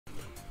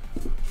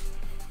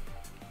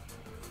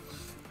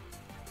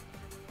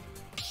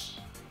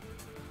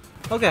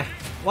Okay.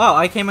 Wow,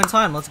 I came in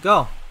time. Let's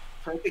go.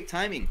 Perfect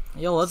timing.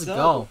 Yo, let's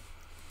go.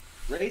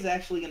 Ray's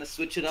actually gonna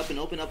switch it up and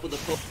open up with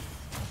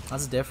a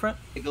That's different.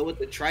 to go with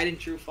the tried and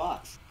true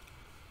Fox.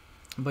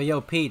 But yo,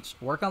 Peach,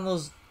 work on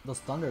those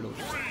thunder.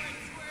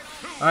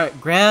 Alright,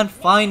 grand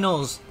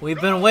finals.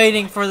 We've been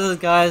waiting for this,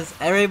 guys.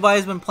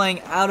 Everybody's been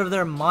playing out of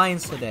their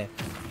minds today.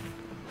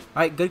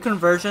 Alright, good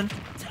conversion.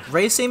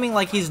 Ray seeming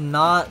like he's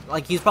not,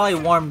 like he's probably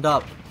warmed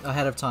up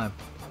ahead of time.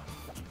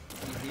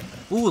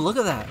 Ooh, look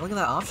at that. Look at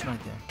that option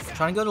right there.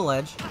 Trying to go to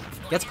ledge.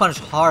 Gets punished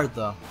hard,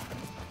 though.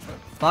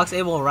 Fox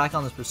able to rack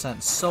on this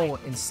percent so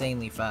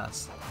insanely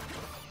fast.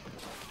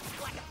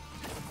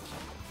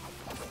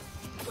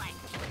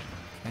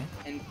 Okay.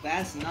 And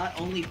Thass not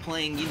only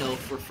playing, you know,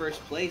 for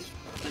first place,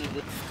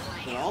 but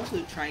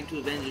also trying to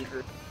avenge an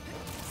Earth.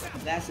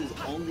 Thass's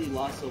only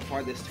loss so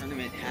far this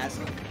tournament has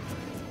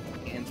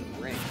hands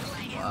of Ray.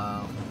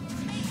 Wow.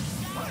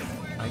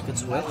 I could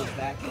switch. That was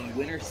back in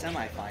winter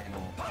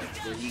semifinal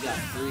where he got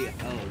 3-0.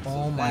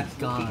 Oh my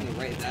god.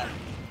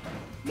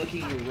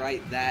 Looking to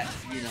right that,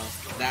 you know,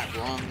 that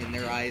wrong in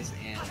their eyes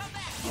and,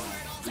 you know,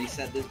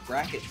 reset this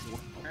bracket to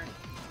one turn.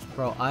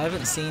 Bro, I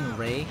haven't seen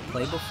Ray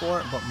play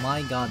before, but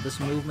my god, this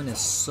movement is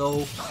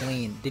so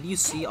clean. Did you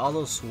see all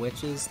those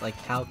switches,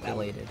 like,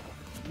 calculated?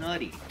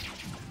 Nutty.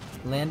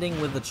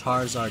 Landing with the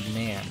Charizard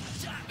Nair.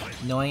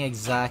 Knowing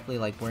exactly,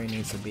 like, where he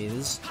needs to be.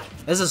 This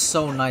is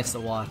so nice to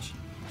watch.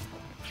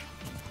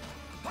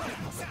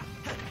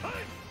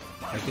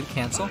 Alright, good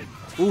cancel.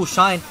 Ooh,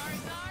 shine!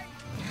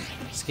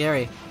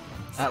 Scary.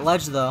 At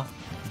ledge, though.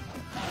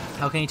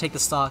 How can he take the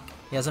stock?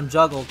 He has him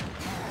juggled.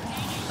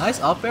 Nice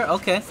up air,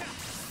 okay.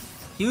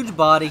 Huge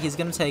body, he's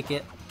gonna take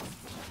it.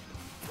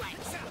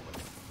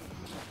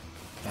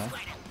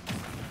 Okay.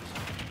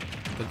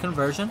 Good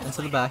conversion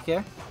into the back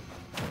air.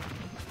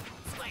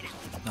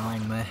 Oh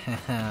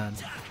man.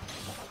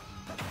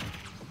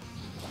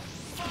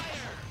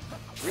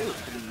 Really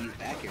putting these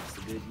back airs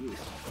to good use.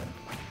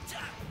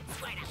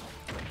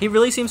 He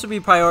really seems to be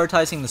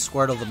prioritizing the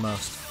Squirtle the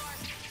most.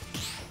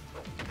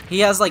 He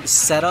has like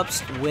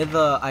setups with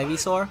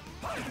Ivysaur,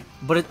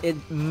 but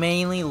it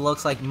mainly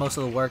looks like most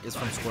of the work is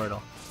from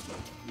Squirtle.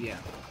 Yeah.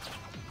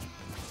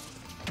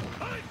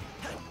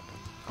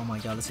 Oh my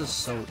god, this is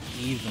so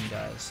even,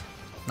 guys.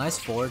 Nice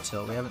forward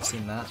tilt, we haven't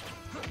seen that.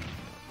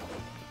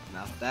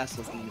 Now Thass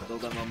looking to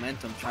build up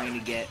momentum, trying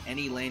to get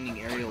any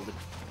landing aerial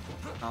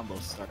combo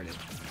started.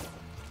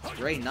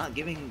 Ray not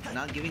giving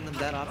them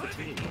that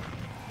opportunity.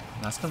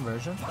 Nice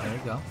conversion, there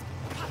you go.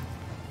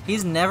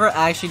 He's never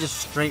actually just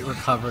straight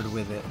recovered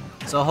with it.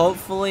 So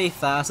hopefully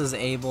Thass is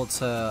able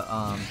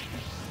to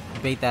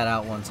bait that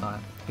out one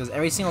time. Because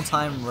every single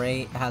time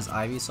Ray has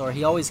Ivysaur,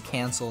 he always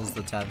cancels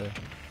the tether.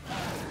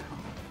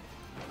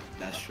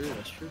 That's true,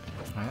 that's true.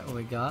 Alright, what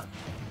we got?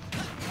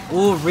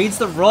 Ooh, reads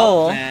the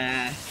roll.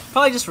 Oh,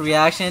 Probably just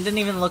reaction. It didn't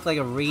even look like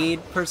a read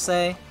per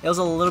se. It was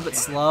a little bit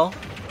slow.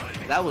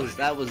 That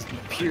was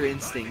pure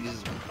instinct,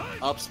 just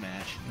up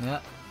smash. Yeah.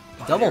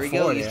 Double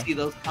forward. You see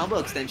those combo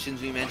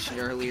extensions we mentioned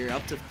earlier,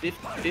 up to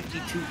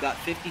 52, got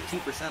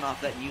 52%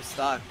 off that new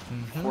stock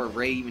before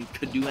Ray even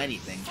could do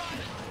anything.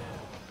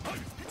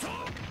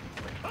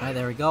 Alright,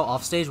 there we go.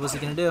 Off stage, what's he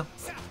gonna do?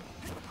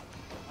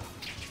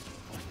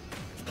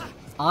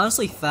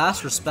 Honestly,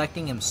 Thass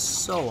respecting him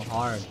so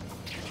hard.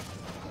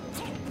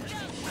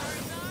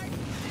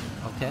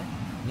 Okay.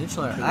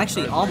 Neutral air.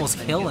 Actually, almost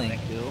killing.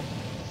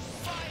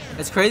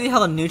 It's crazy how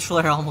the neutral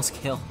air almost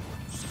killed.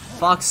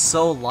 Fox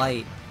so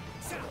light.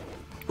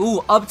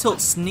 Ooh, up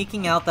tilt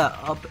sneaking out that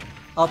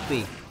up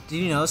B. Did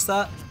you notice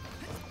that?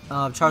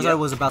 Charizard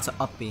was about to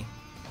up B.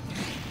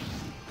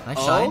 Nice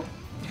shine.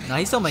 No,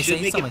 he still makes it.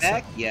 He still makes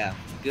it. Yeah,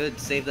 good.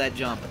 Save that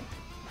jump.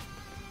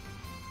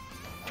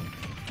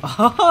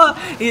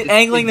 He's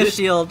angling the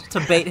shield to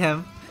bait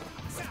him.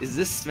 Is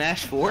this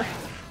Smash 4?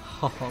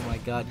 Oh my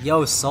god.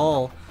 Yo,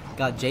 Soul.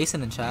 Got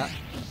Jason in chat.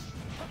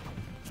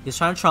 He's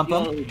trying to trump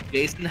him.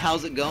 Jason,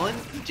 how's it going?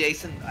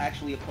 Jason,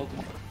 actually a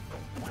Pokemon.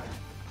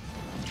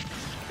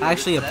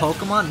 Actually a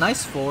Pokemon.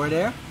 Nice forward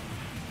air.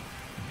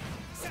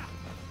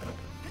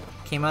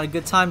 Came out a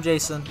good time,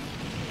 Jason.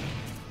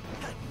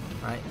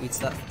 Alright, eats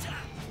that.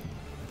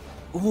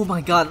 Oh my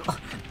god.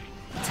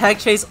 Tech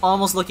Chase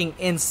almost looking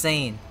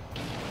insane.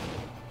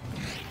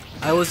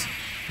 I was...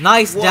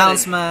 Nice down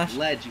smash.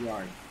 Ledge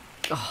yard.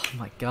 Oh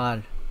my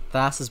god.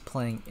 Thass is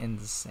playing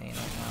insane right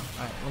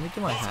now. Alright, let me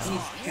get my hat.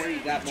 He's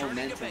carried that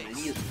momentum and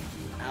he is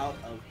out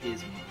of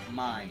his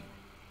mind.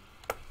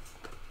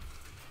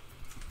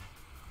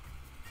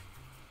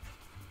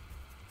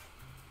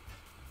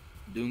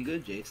 Doing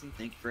good, Jason.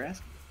 Thank you for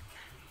asking.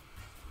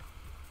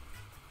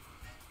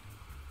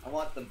 I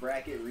want the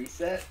bracket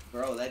reset.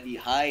 Bro, that'd be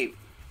hype.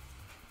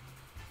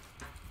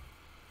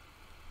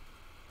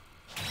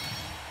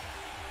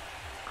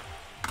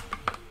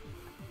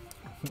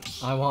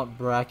 I want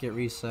bracket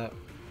reset.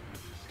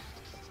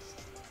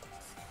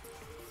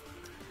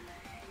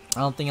 I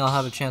don't think I'll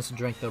have a chance to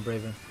drink though,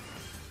 Braven.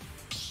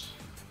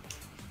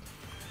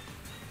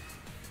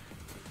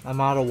 I'm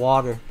out of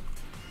water.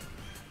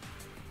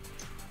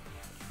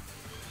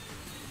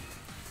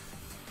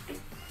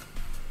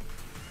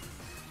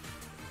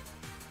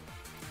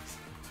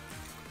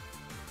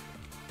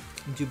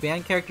 do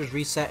banned characters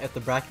reset if the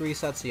bracket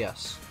resets?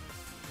 Yes.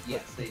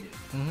 Yes, they do.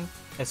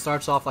 It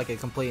starts off like a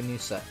complete new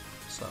set.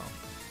 So.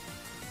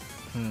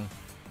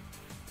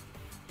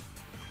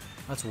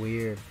 That's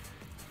weird.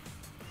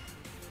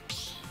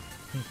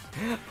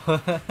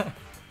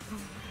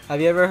 Have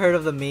you ever heard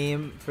of the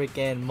meme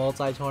freaking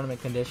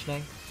multi-tournament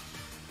conditioning?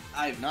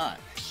 I have not.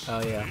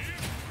 Oh yeah.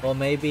 Well,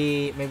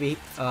 maybe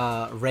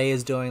Ray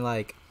is doing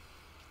like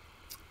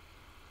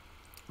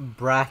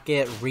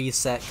bracket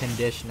reset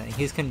conditioning.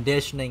 He's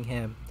conditioning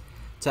him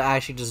to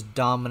actually just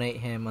dominate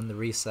him on the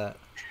reset.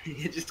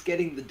 Just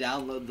getting the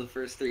download the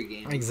first 3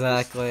 games.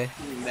 Exactly.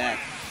 Back.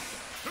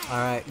 All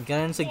right, get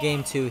into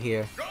game 2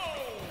 here.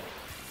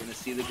 Gonna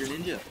see the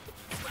Greninja.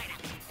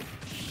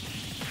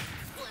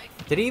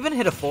 Did he even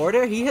hit a forward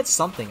air? He hit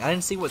something. I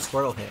didn't see what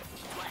Squirtle hit.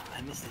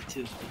 I missed it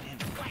too.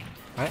 Damn.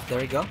 Alright, there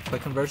we go.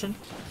 Quick conversion.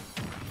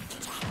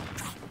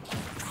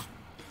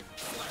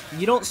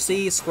 You don't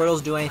see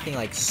Squirtles do anything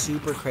like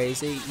super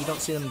crazy. You don't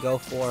see them go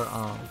for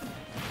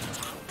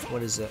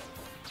what is it?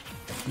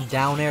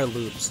 Down air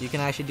loops. You can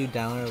actually do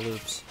down air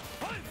loops.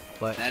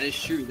 But that is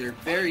true. They're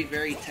very,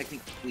 very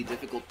technically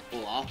difficult to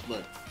pull off,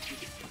 but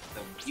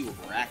he will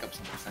rack up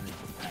some percentage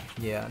with that.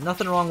 Yeah,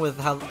 nothing wrong with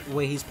the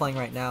way he's playing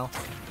right now.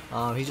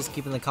 He's just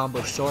keeping the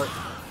combo short,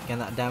 getting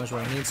that damage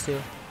where he needs to.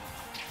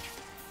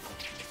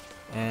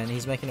 And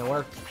he's making it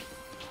work.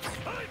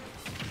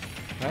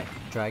 Alright,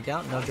 drag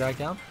down, no drag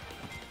down.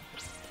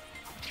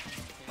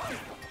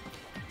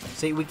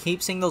 See, we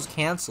keep seeing those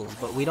cancels,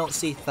 but we don't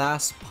see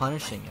Thass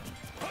punishing it.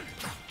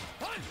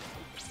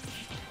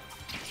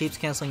 Keeps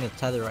canceling the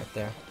tether right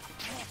there.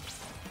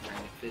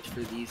 Trying to fish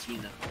for these,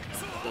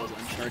 those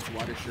uncharged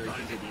water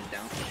shurikens or these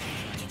down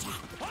trying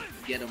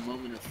to get a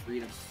moment of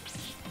freedom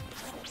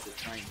to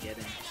try and get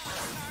in.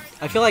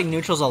 I feel like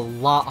neutral's a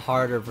lot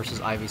harder versus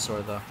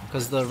Ivysaur though,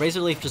 because the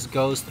Razor Leaf just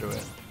goes through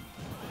it.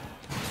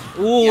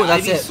 Ooh, yeah,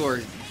 that's it.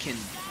 Ivysaur can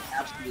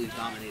absolutely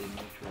dominate in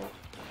neutral.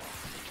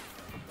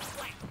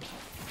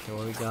 Okay,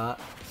 what we got?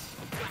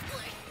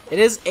 It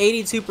is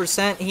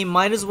 82%. He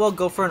might as well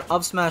go for an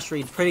up smash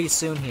read pretty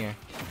soon here.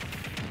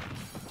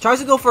 Tries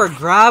to go for a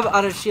grab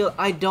out of shield.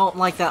 I don't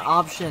like that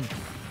option.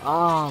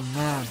 Oh,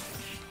 man.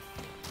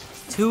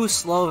 Too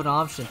slow of an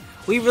option.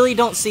 We really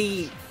don't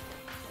see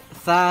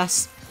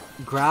Thass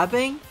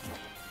grabbing.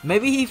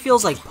 Maybe he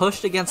feels like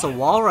pushed against a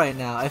wall right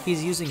now if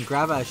he's using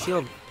grab out of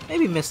shield.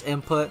 Maybe missed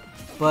input.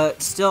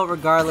 But still,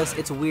 regardless,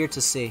 it's weird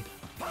to see.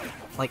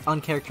 Like,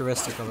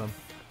 uncharacteristic of him.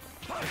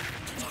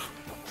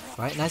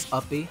 Right, nice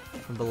uppy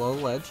from below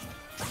the ledge.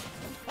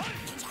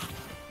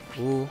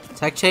 Ooh,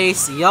 tech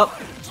chase, yup.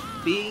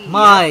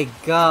 My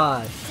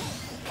god.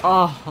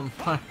 Oh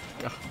my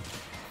god.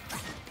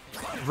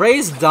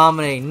 Ray's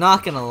dominating,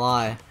 not gonna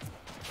lie.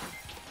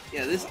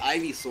 Yeah, this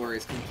Ivysaur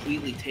is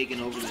completely taken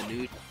over the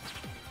new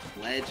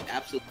ledge,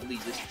 absolutely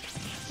just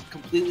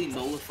completely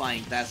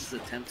nullifying Thass's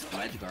attempt to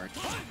ledge guard.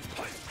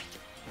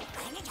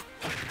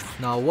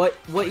 No,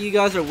 what you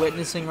guys are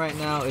witnessing right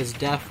now is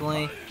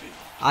definitely,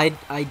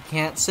 I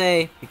can't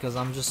say because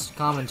I'm just a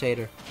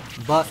commentator,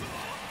 but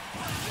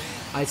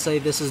I'd say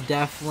this is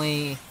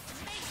definitely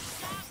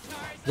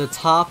the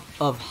top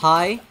of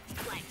high,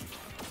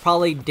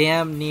 probably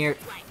damn near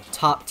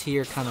top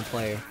tier kind of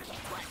player.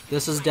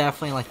 This is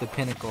definitely like the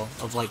pinnacle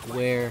of like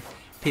where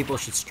people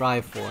should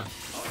strive for,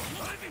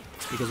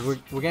 because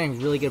we're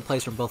getting really good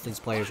plays from both these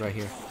players right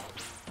here.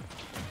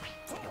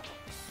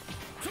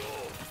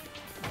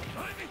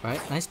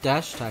 Right, nice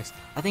dash attacks.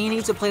 I think he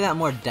needs to play that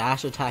more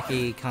dash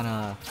attacky kind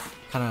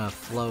of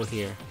flow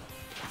here,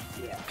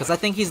 because I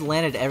think he's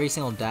landed every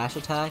single dash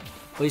attack,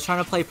 but he's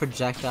trying to play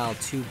projectile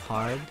too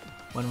hard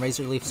when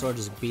Razor Leaf Sword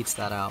just beats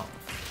that out.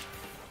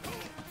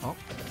 Oh,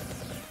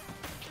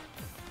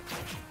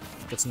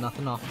 gets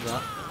nothing off of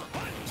that.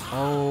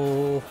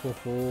 Oh, ho,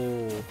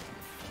 ho.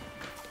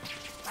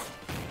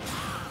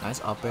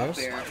 Nice up airs.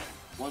 Up air.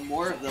 One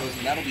more of those,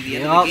 and that'll be the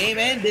end of the game,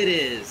 and it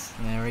is.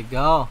 There we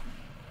go.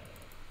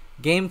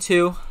 Game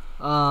 2,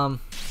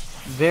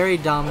 very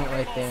dominant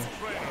right there.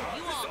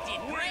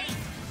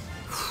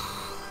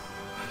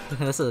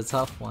 This is a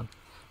tough one,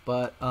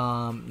 but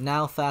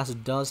now Thass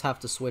does have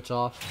to switch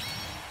off.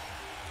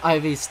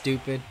 Ivy's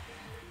stupid.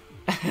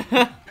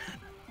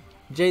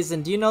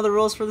 Jason, do you know the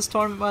rules for this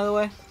tournament, by the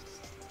way?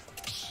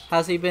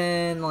 Has he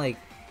been like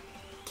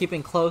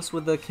keeping close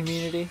with the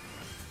community?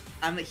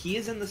 He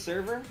is in the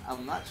server.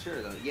 I'm not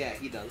sure though. Yeah,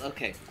 he does.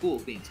 Okay, cool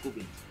beans, cool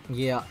beans.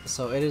 Yeah,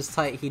 so it is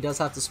tight. He does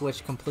have to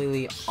switch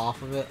completely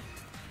off of it.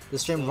 The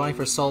stream running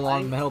for so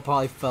long, Metal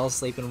probably fell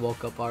asleep and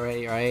woke up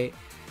already, right?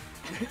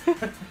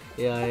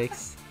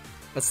 Yikes.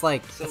 It's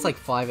like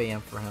 5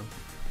 AM for him.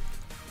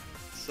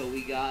 So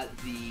we got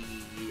the.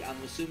 I'm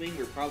assuming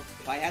we're probably.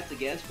 If I had to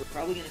guess, we're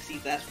probably gonna see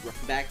Thass run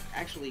back.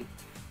 Actually,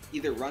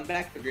 either run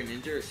back the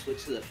Greninja or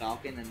switch to the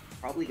Falcon, and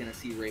probably gonna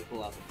see Ray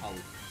pull out the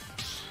Poly.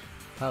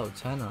 Oh,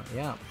 Tenna,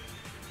 yeah.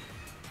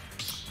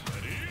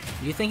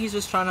 You think he's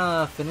just trying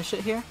to finish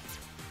it here?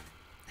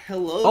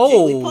 Hello,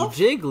 oh,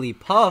 Jigglypuff?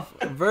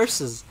 Jigglypuff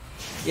versus...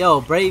 Yo,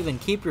 Braven,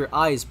 keep your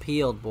eyes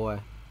peeled,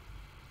 boy.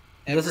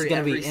 This is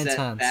gonna be every set,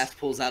 intense. Thass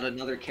pulls out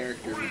another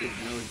character we didn't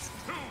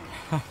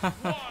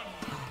know.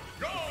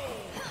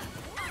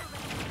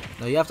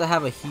 No, you have to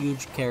have a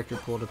huge character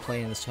pool to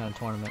play in this kind of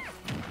tournament.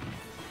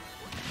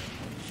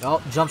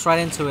 Oh, jumps right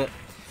into it.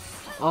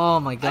 Oh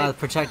my god,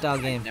 projectile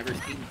game. I've never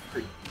seen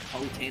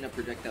Palutena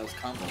projectiles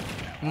combo.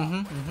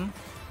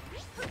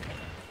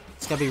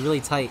 It's gotta be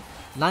really tight.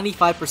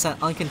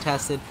 95%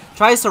 uncontested.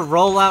 Tries to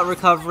roll out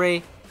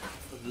recovery.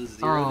 The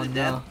zero to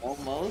death, no.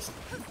 almost.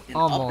 An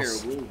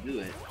Almost. up air will do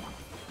it.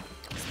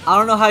 I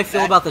don't know how I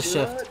feel Back about the to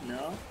shift. it?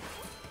 No.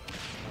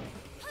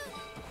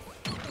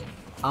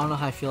 I don't know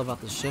how I feel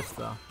about the shift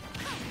though.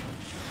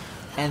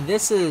 And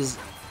this is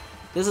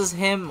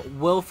him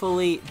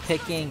willfully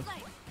picking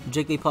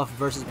Jigglypuff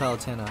versus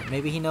Palutena.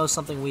 Maybe he knows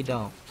something we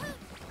don't.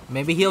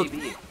 Maybe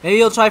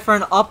he'll try for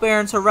an up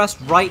air into rest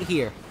right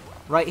here.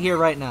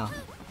 Right now.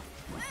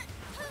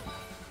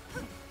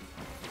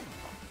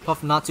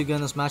 Puff not too good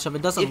in this matchup.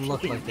 It doesn't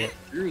look like it.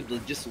 Through the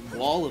just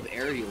wall of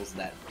aerials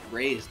that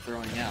Ray is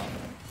throwing out.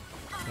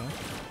 Okay.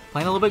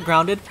 Playing a little bit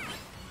grounded.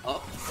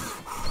 Oh.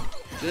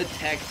 Good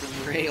tech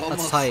from Ray, almost.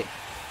 That's tight.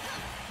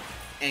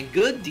 And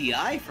good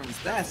DI from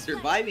Thass,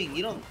 surviving.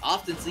 You don't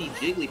often see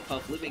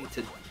Jigglypuff living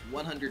to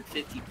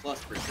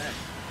 150+%.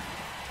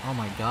 Oh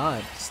my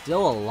god.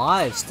 Still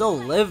alive. Still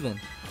living.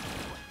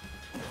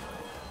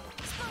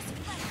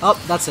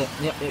 Oh, that's it.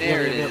 Yep,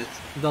 There it is.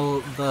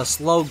 The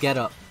slow get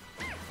up.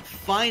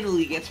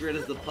 Finally gets rid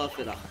of the Puff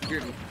at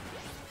 100. Okay,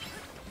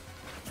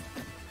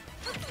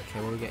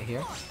 what do we get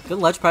here? Good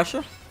ledge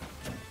pressure.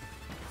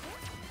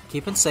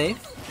 Keeping safe.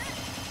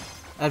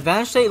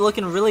 Advantage state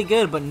looking really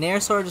good, but Nair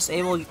sort of just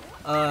able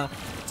to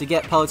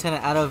get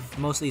Palutena out of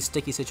most of these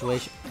sticky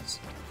situations.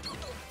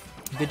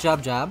 Good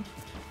job, Jab.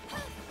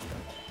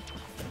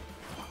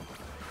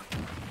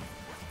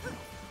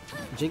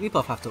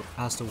 Jigglypuff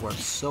has to work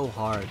so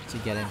hard to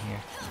get in here.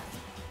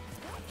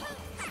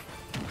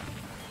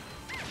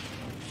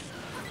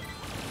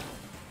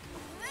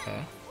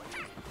 Okay.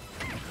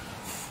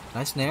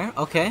 Nice Nair.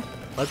 Okay.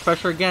 Ledge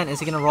pressure again. Is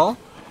he gonna roll?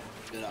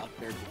 Good up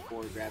there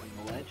before grabbing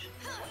the ledge.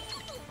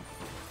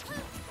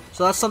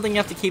 So that's something you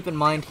have to keep in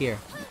mind here.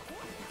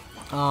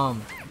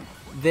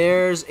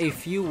 There's a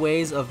few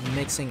ways of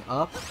mixing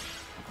up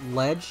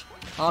ledge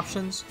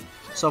options.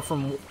 So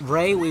from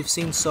Ray, we've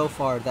seen so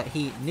far that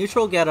he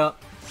neutral get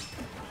up.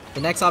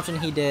 The next option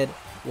he did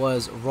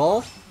was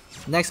roll.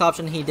 The next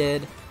option he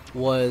did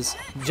was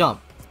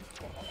jump.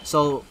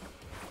 So,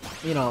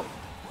 you know,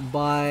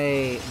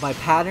 by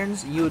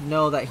patterns, you would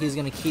know that he's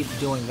gonna keep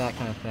doing that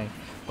kind of thing.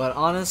 But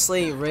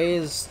honestly, Ray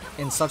is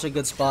in such a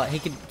good spot. He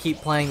could keep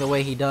playing the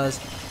way he does.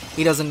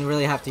 He doesn't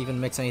really have to even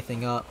mix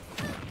anything up.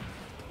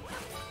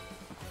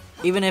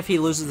 Even if he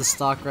loses the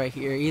stock right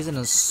here, he's in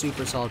a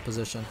super solid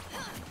position.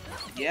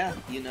 Yeah,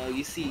 you know,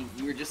 you see,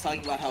 you were just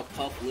talking about how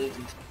Puff lives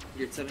in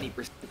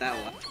 170% that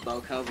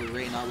about cover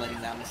Ray not letting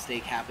that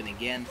mistake happen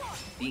again,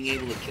 being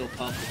able to kill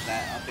Puff with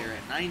that up there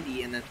at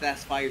 90, and then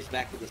Thass fires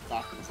back with a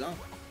stock of his own.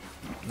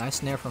 Nice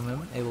snare from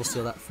him, able to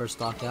steal that first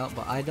stock out,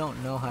 but I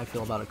don't know how I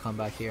feel about a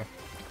comeback here.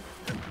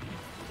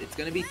 It's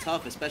going to be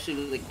tough, especially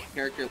with a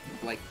character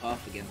like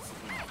Puff against,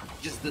 you know,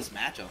 just this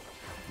matchup.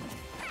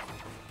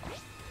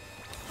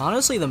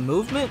 Honestly, the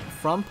movement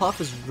from Puff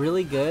is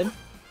really good,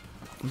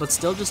 but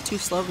still just too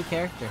slow of a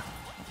character.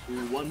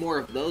 Ooh, one more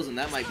of those and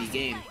that might be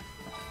game.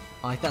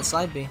 I like that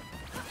side B.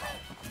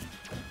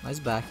 Nice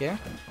back air.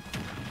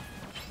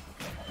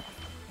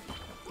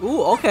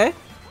 Ooh, okay.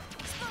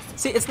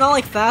 See, it's not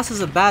like Thass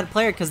is a bad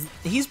player, because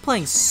he's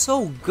playing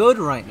so good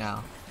right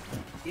now.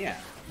 Yeah,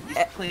 he's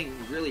playing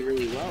really,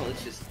 really well.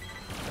 It's just...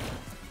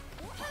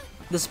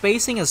 The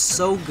spacing is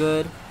so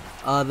good.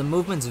 The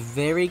movement's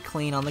very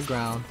clean on the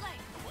ground.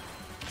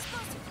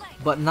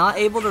 But not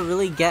able to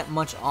really get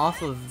much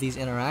off of these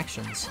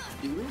interactions.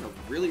 You're doing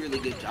a really, really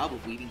good job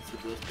of weaving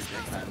through those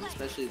projectiles,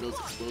 especially those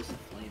explosive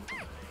flames.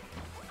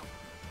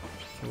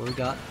 Okay, what we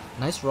got?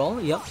 Nice roll,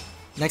 yep.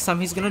 Next time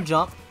he's gonna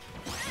jump.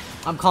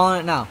 I'm calling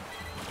it now.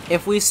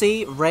 If we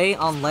see Ray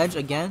on ledge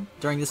again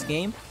during this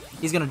game,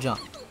 he's gonna jump.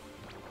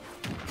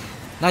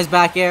 Nice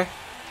back air.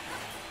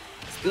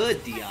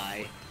 Good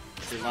DI.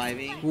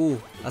 Surviving.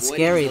 Ooh, that's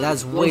scary.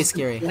 That's way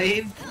scary.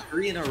 Flame,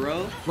 3 in a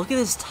row. Look at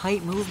this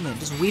tight movement,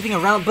 just weaving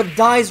around, but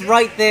dies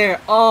right there.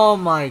 Oh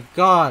my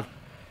god.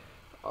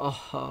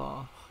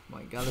 Oh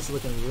my god, this is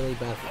looking really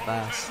bad for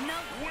Thass.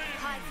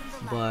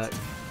 But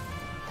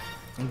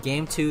in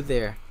game 2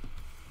 there.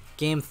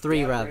 Game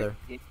 3 rather.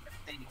 Right.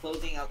 And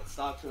closing out the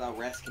stocks without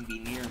rest can be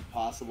near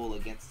impossible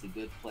against a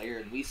good player,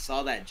 and we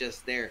saw that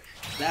just there.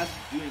 That's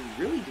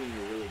really doing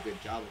a really good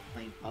job of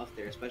playing Puff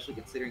there, especially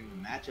considering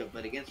the matchup.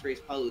 But against Ray's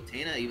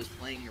Palutena, he was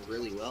playing it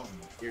really well,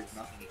 and there's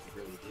nothing he could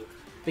really do.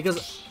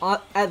 Because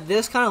at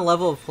this kind of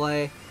level of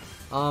play,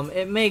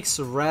 it makes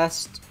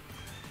rest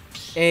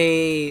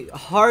a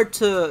hard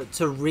to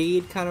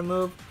read kind of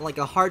move, like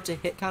a hard to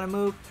hit kind of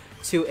move,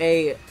 to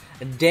a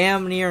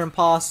damn near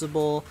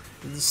impossible.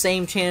 The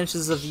same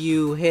chances of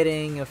you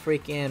hitting a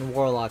freaking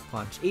Warlock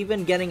punch.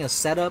 Even getting a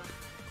setup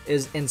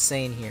is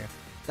insane here.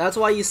 That's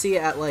why you see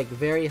it at like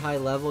very high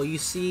level. You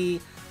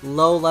see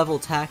low-level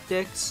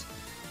tactics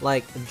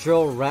like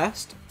drill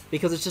rest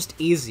because it's just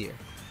easier.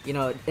 You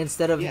know,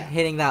 instead of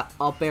hitting that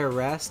up air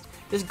rest,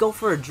 just go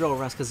for a drill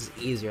rest because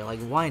it's easier. Like,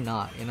 why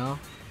not? You know?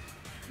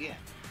 Yeah.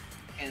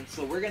 And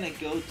so we're gonna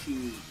go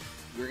to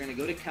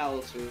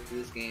Kalos for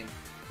this game.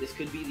 This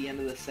could be the end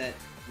of the set.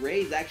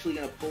 Ray's actually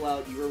gonna pull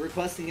out. You were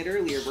requesting it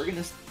earlier. We're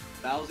gonna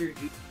Bowser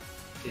Jr.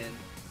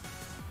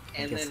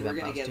 and then we're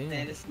gonna get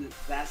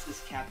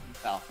Thass's Captain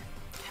Falcon.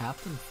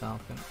 Captain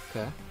Falcon.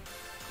 Okay.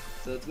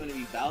 So it's gonna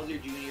be Bowser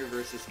Jr.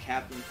 versus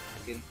Captain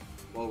Falcon,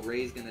 while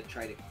Ray's gonna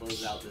try to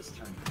close out this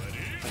tournament.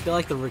 I feel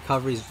like the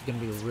recovery is gonna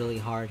be really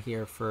hard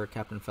here for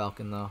Captain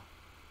Falcon, though.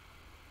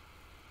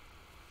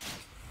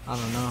 I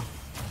don't know.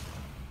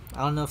 I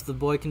don't know if the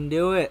boy can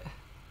do it.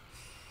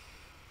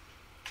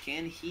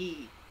 Can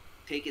he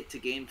take it to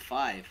Game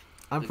 5?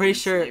 I'm pretty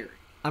sure. Slayer?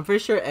 I'm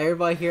pretty sure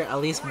everybody here at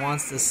least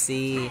wants to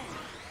see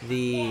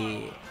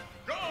the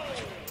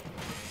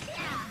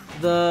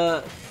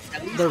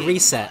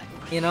reset.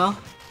 You know.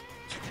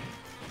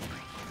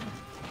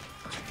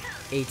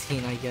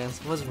 18, I guess.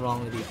 What's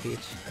wrong with you,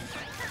 Peach?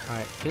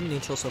 Alright, good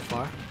neutral so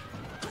far.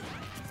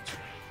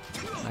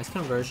 Nice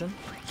conversion.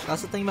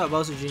 That's the thing about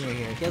Bowser Jr.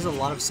 here. He has a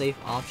lot of safe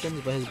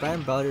options, but his bread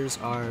and butters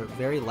are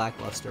very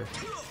lackluster.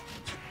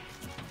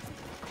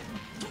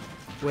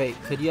 Wait,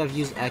 could you have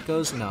used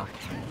echoes? No.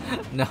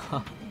 No.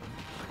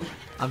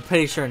 I'm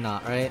pretty sure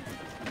not, right?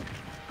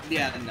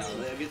 Yeah, no.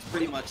 It's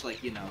pretty much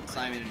like, you know,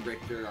 Simon and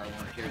Richter are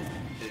one character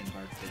and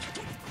Bart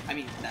Fit. I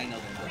mean, I know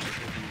they're not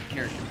different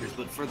characters,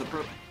 but for the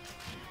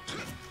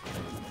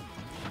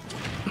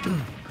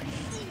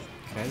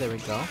Okay, there we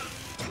go.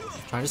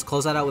 Trying to just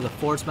close that out with a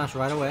forward smash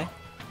right away.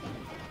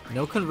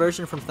 No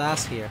conversion from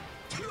Thass here.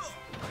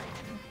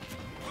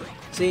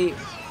 See,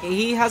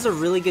 he has a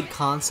really good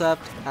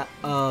concept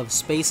of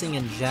spacing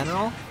in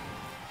general,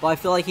 but I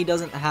feel like he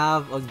doesn't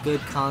have a good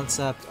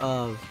concept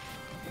of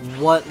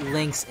what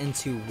links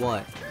into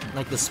what.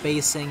 Like the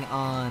spacing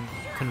on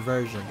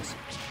conversions.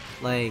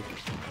 Like,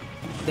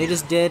 they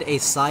just did a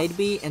side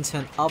B into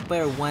an up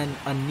air when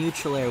a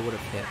neutral air would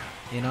have hit,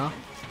 you know?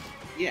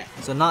 Yeah.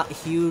 So not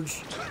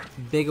huge,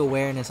 big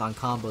awareness on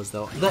combos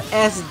though. The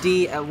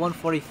SD at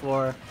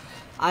 144,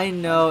 I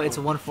know it's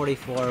a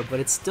 144, but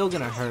it's still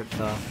gonna hurt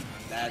though.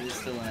 That is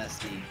still an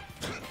SD.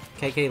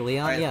 KK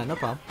Leon? Right. Yeah, no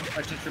problem.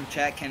 Question from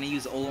chat, can I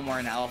use Olimar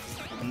and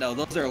Alpha? No,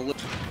 those are a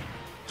little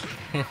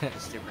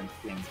different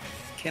things.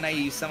 Can I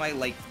use somebody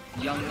like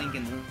Young Link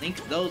and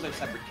Link? Those are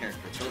separate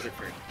characters. Those are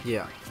correct.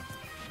 Yeah.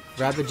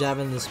 Rapid jab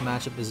in this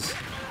matchup is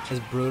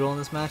brutal in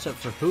this matchup.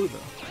 For who though?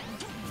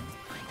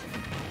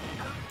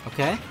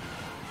 Okay.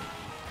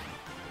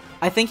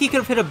 I think he could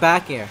have hit a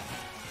back air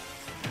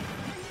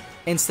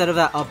instead of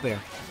that up air.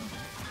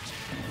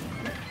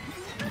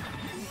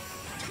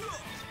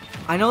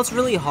 I know it's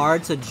really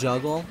hard to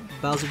juggle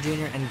Bowser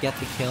Jr. and get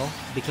the kill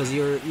because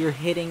you're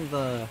hitting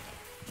the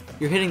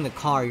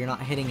car, you're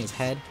not hitting his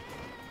head.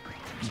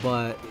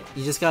 But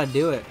you just gotta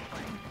do it.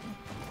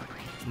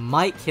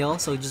 Might kill,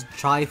 so just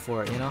try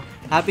for it, you know?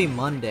 Happy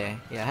Monday.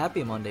 Yeah,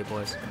 happy Monday,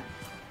 boys.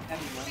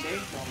 Happy Monday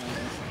for all my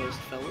West Coast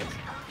fellas.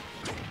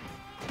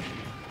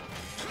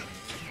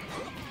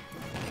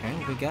 Okay,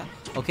 what we got?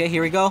 Okay,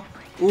 here we go.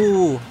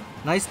 Ooh,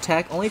 nice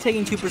tech. Only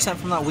taking 2%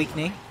 from that weak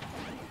knee.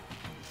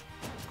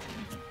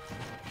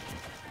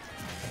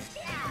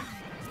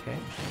 Okay.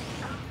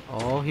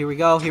 Oh, here we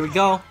go, here we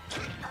go.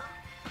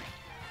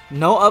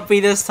 No up B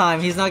this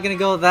time. He's not gonna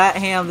go that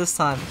ham this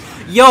time.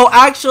 Yo,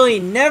 actually,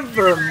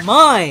 never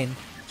mind.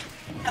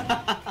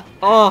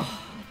 Oh.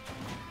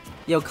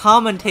 Yo,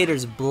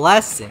 commentator's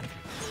blessing.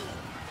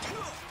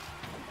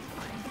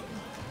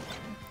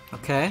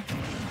 Okay.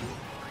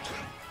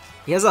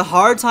 He has a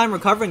hard time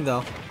recovering,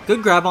 though.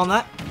 Good grab on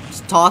that.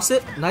 Just toss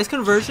it. Nice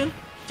conversion.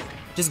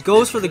 Just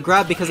goes for the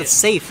grab because it's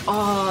safe.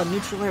 Oh,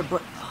 neutral air. Oh,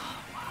 wow.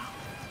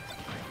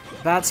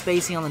 Bad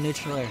spacing on the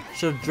neutral air.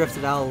 Should have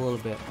drifted out a little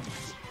bit.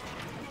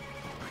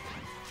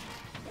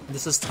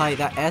 This is tight.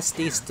 That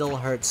SD still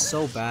hurts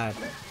so bad.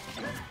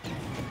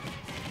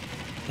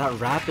 That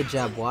rapid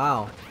jab,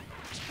 wow.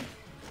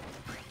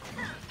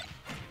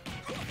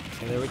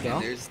 Okay, there we go.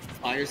 And there's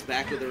Fire's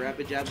back with the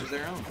rapid jab of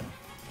their own.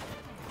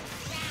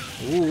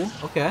 Ooh,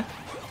 okay.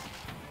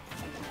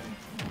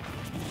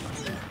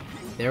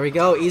 There we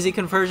go. Easy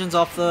conversions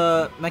off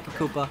the Mecha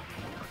Koopa.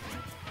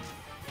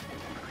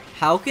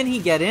 How can he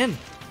get in?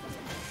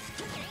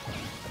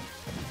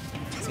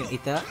 He's gonna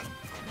eat that.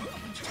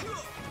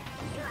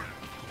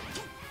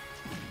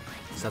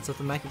 Sets up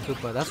the Mecha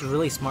Koopa. That's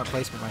really smart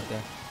placement right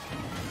there.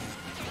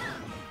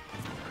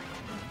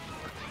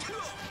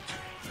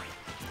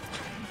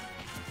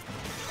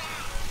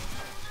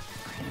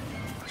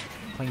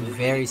 Playing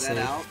very safe.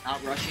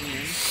 Out rushing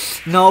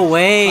in. No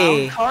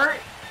way. Cart.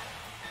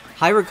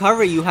 High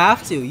recovery. You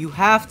have to. You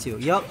have to.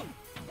 Yup.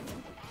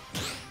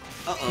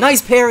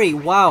 Nice parry.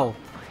 Wow.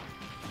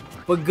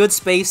 But good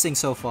spacing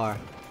so far.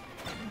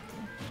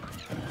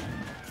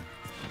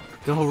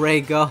 Go Ray,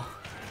 go.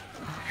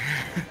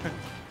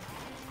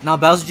 Now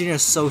Bowser Jr.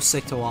 is so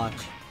sick to watch.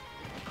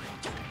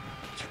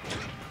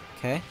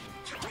 Okay.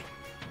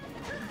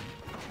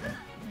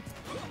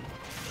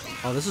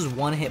 Oh, this is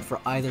one hit for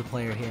either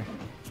player here.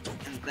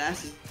 And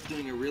Thass is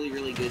doing a really,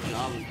 really good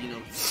job of, you know,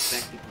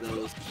 effecting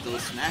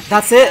those smash.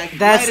 That's it.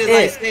 That's right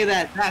it. as I say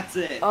that, that's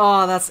it.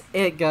 Oh, that's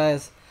it,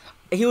 guys.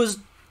 He was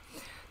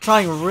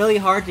trying really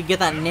hard to get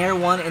that Nair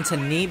 1 into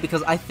knee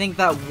because I think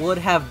that would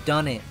have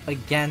done it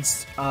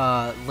against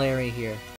Larry here.